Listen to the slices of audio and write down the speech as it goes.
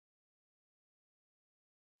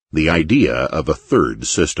The Idea of a Third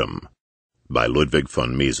System, by Ludwig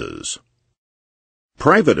von Mises.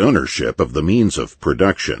 Private ownership of the means of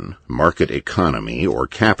production, market economy or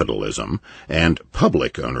capitalism, and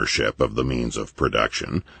public ownership of the means of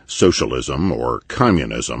production, socialism or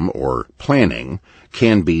communism or planning,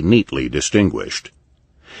 can be neatly distinguished.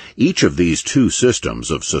 Each of these two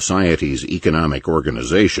systems of society's economic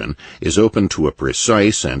organization is open to a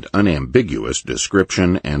precise and unambiguous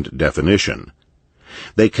description and definition.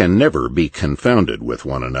 They can never be confounded with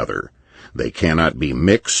one another. They cannot be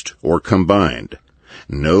mixed or combined.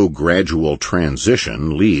 No gradual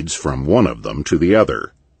transition leads from one of them to the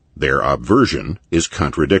other. Their obversion is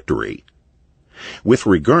contradictory. With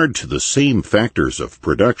regard to the same factors of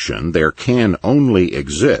production, there can only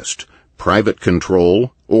exist private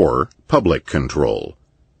control or public control.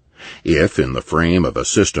 If, in the frame of a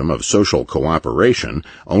system of social cooperation,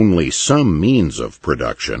 only some means of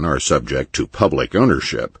production are subject to public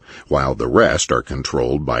ownership, while the rest are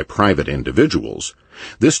controlled by private individuals,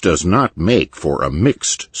 this does not make for a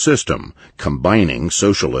mixed system, combining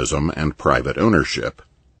socialism and private ownership.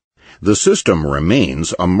 The system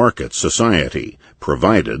remains a market society,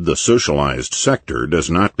 provided the socialized sector does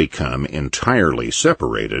not become entirely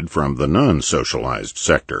separated from the non-socialized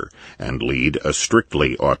sector and lead a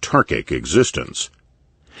strictly autarkic existence.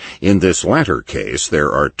 In this latter case,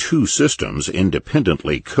 there are two systems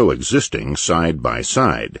independently coexisting side by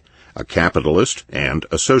side, a capitalist and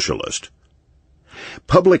a socialist.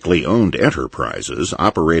 Publicly owned enterprises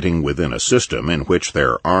operating within a system in which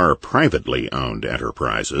there are privately owned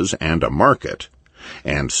enterprises and a market,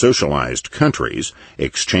 and socialized countries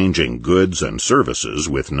exchanging goods and services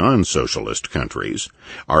with non-socialist countries,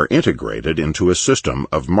 are integrated into a system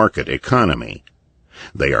of market economy.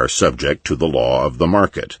 They are subject to the law of the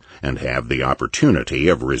market and have the opportunity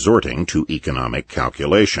of resorting to economic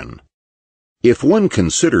calculation. If one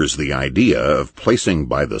considers the idea of placing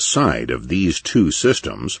by the side of these two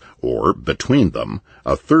systems, or between them,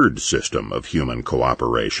 a third system of human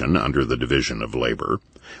cooperation under the division of labor,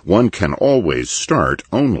 one can always start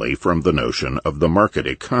only from the notion of the market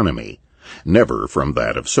economy, never from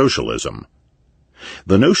that of socialism.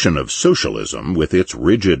 The notion of socialism, with its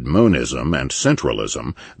rigid monism and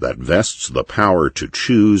centralism that vests the power to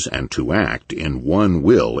choose and to act in one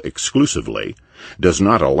will exclusively, does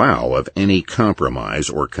not allow of any compromise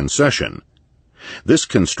or concession. This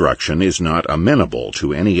construction is not amenable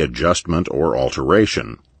to any adjustment or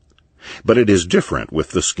alteration. But it is different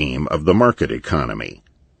with the scheme of the market economy.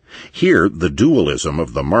 Here, the dualism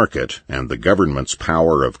of the market and the government's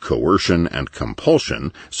power of coercion and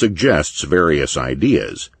compulsion suggests various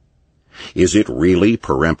ideas. Is it really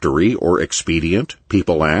peremptory or expedient,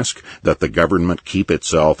 people ask, that the government keep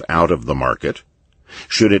itself out of the market?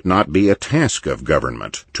 Should it not be a task of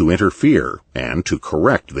government to interfere and to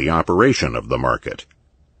correct the operation of the market?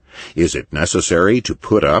 Is it necessary to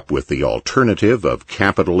put up with the alternative of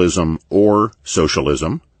capitalism or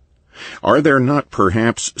socialism? Are there not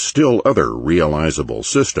perhaps still other realizable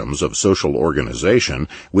systems of social organization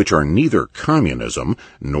which are neither communism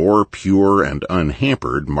nor pure and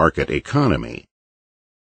unhampered market economy?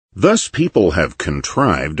 Thus people have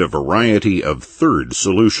contrived a variety of third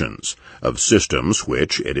solutions, of systems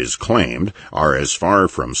which, it is claimed, are as far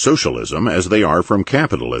from socialism as they are from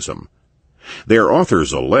capitalism. Their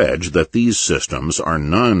authors allege that these systems are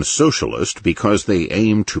non-socialist because they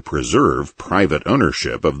aim to preserve private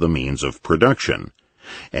ownership of the means of production,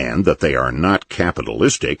 and that they are not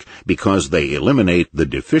capitalistic because they eliminate the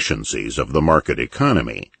deficiencies of the market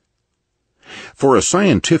economy. For a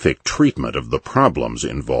scientific treatment of the problems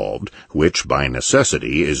involved, which by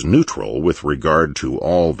necessity is neutral with regard to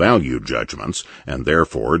all value judgments, and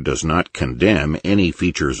therefore does not condemn any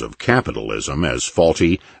features of capitalism as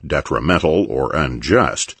faulty, detrimental, or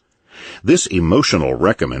unjust, this emotional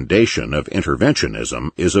recommendation of interventionism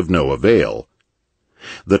is of no avail.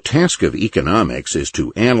 The task of economics is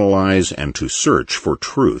to analyze and to search for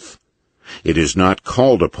truth. It is not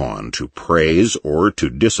called upon to praise or to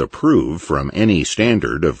disapprove from any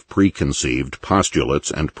standard of preconceived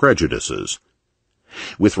postulates and prejudices.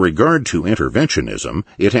 With regard to interventionism,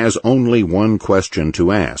 it has only one question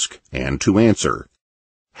to ask and to answer.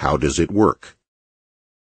 How does it work?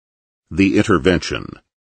 The intervention.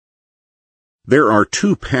 There are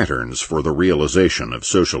two patterns for the realization of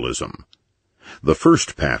socialism. The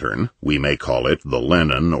first pattern, we may call it the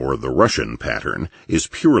Lenin or the Russian pattern, is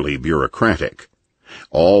purely bureaucratic.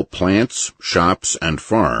 All plants, shops, and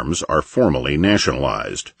farms are formally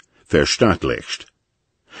nationalized, verstaatlicht.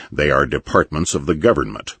 They are departments of the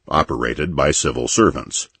government, operated by civil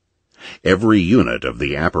servants. Every unit of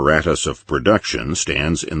the apparatus of production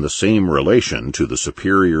stands in the same relation to the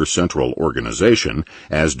superior central organization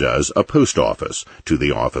as does a post office to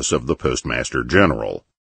the office of the Postmaster General.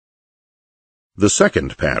 The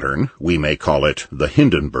second pattern, we may call it the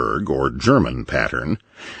Hindenburg or German pattern,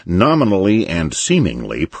 nominally and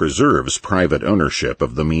seemingly preserves private ownership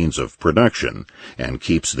of the means of production and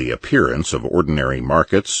keeps the appearance of ordinary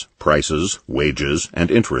markets, prices, wages, and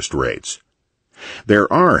interest rates.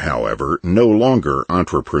 There are, however, no longer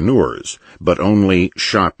entrepreneurs, but only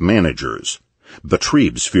shop managers,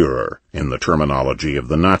 Betriebsführer in the terminology of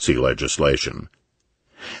the Nazi legislation.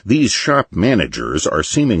 These shop managers are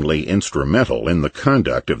seemingly instrumental in the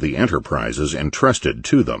conduct of the enterprises entrusted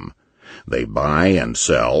to them. They buy and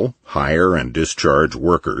sell, hire and discharge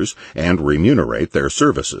workers, and remunerate their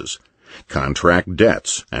services, contract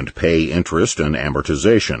debts, and pay interest and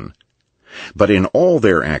amortization. But in all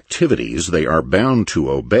their activities they are bound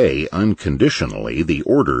to obey unconditionally the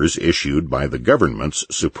orders issued by the government's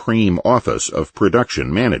supreme office of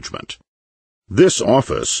production management. This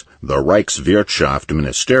office, the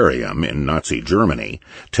Reichswirtschaftsministerium in Nazi Germany,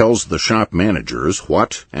 tells the shop managers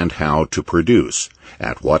what and how to produce,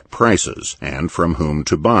 at what prices, and from whom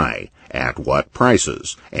to buy, at what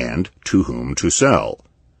prices, and to whom to sell.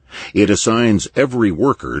 It assigns every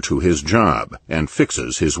worker to his job and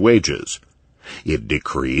fixes his wages. It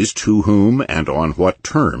decrees to whom and on what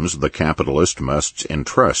terms the capitalist must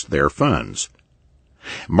entrust their funds.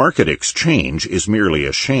 Market exchange is merely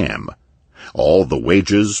a sham. All the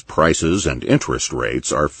wages, prices, and interest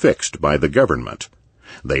rates are fixed by the government.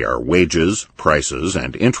 They are wages, prices,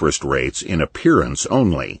 and interest rates in appearance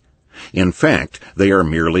only. In fact, they are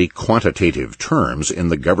merely quantitative terms in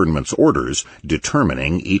the government's orders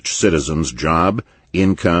determining each citizen's job,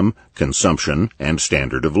 income, consumption, and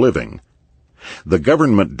standard of living. The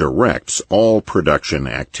government directs all production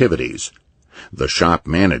activities. The shop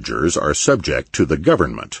managers are subject to the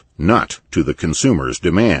government, not to the consumer's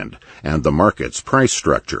demand and the market's price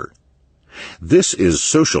structure. This is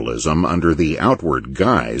socialism under the outward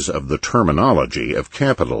guise of the terminology of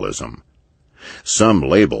capitalism. Some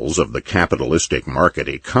labels of the capitalistic market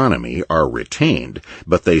economy are retained,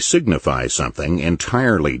 but they signify something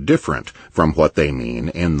entirely different from what they mean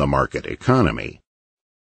in the market economy.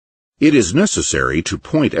 It is necessary to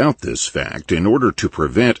point out this fact in order to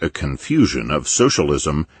prevent a confusion of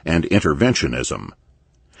socialism and interventionism.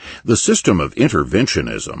 The system of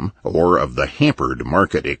interventionism, or of the hampered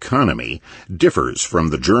market economy, differs from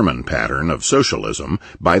the German pattern of socialism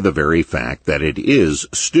by the very fact that it is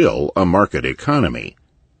still a market economy.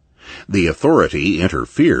 The authority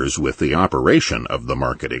interferes with the operation of the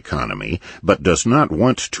market economy, but does not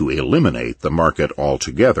want to eliminate the market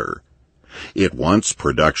altogether. It wants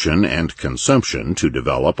production and consumption to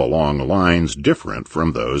develop along lines different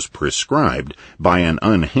from those prescribed by an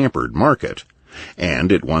unhampered market, and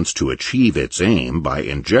it wants to achieve its aim by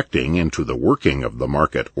injecting into the working of the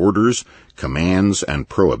market orders, commands, and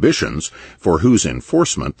prohibitions for whose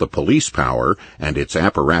enforcement the police power and its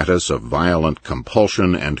apparatus of violent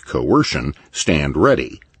compulsion and coercion stand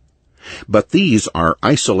ready. But these are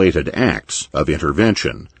isolated acts of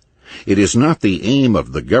intervention. It is not the aim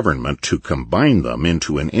of the government to combine them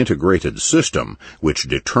into an integrated system which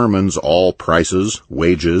determines all prices,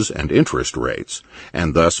 wages, and interest rates,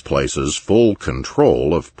 and thus places full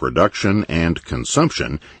control of production and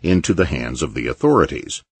consumption into the hands of the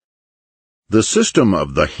authorities. The system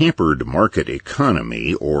of the hampered market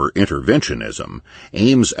economy, or interventionism,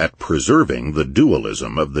 aims at preserving the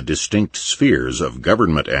dualism of the distinct spheres of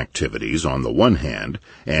government activities on the one hand,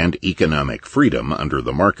 and economic freedom under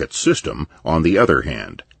the market system on the other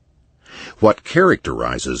hand. What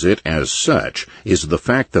characterizes it as such is the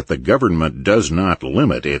fact that the government does not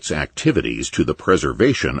limit its activities to the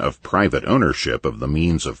preservation of private ownership of the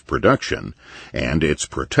means of production, and its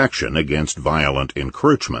protection against violent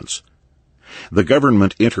encroachments. The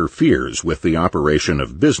government interferes with the operation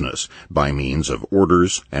of business by means of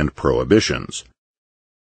orders and prohibitions.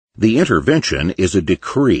 The intervention is a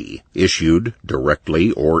decree issued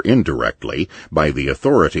directly or indirectly by the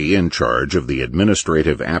authority in charge of the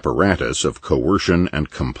administrative apparatus of coercion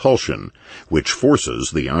and compulsion, which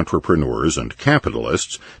forces the entrepreneurs and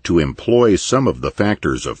capitalists to employ some of the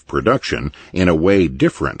factors of production in a way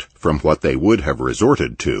different from what they would have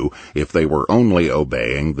resorted to if they were only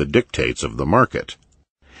obeying the dictates of the market.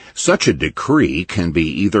 Such a decree can be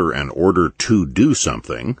either an order to do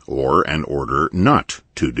something or an order not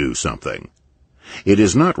to do something. It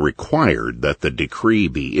is not required that the decree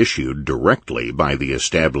be issued directly by the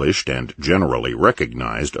established and generally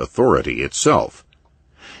recognized authority itself.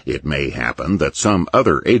 It may happen that some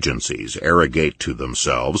other agencies arrogate to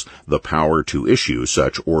themselves the power to issue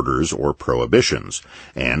such orders or prohibitions,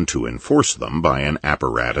 and to enforce them by an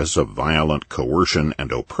apparatus of violent coercion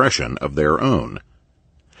and oppression of their own.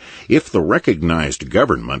 If the recognized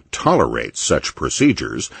government tolerates such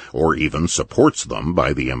procedures, or even supports them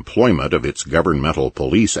by the employment of its governmental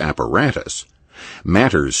police apparatus,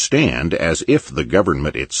 matters stand as if the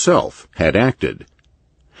government itself had acted.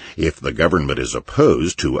 If the government is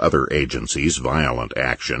opposed to other agencies' violent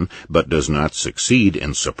action, but does not succeed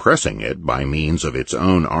in suppressing it by means of its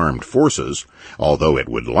own armed forces, although it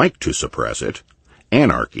would like to suppress it,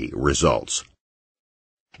 anarchy results.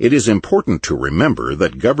 It is important to remember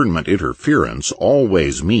that government interference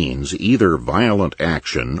always means either violent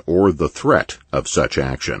action or the threat of such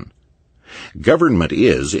action. Government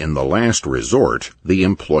is, in the last resort, the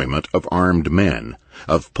employment of armed men,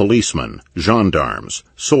 of policemen, gendarmes,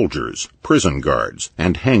 soldiers, prison guards,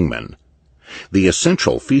 and hangmen. The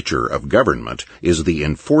essential feature of government is the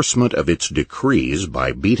enforcement of its decrees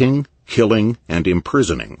by beating, killing, and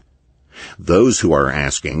imprisoning. Those who are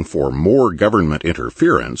asking for more government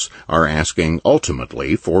interference are asking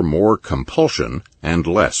ultimately for more compulsion and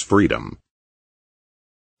less freedom.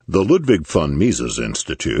 The Ludwig von Mises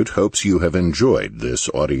Institute hopes you have enjoyed this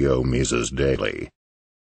audio Mises Daily.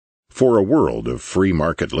 For a world of free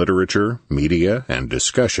market literature, media, and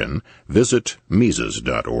discussion, visit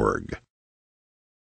Mises.org.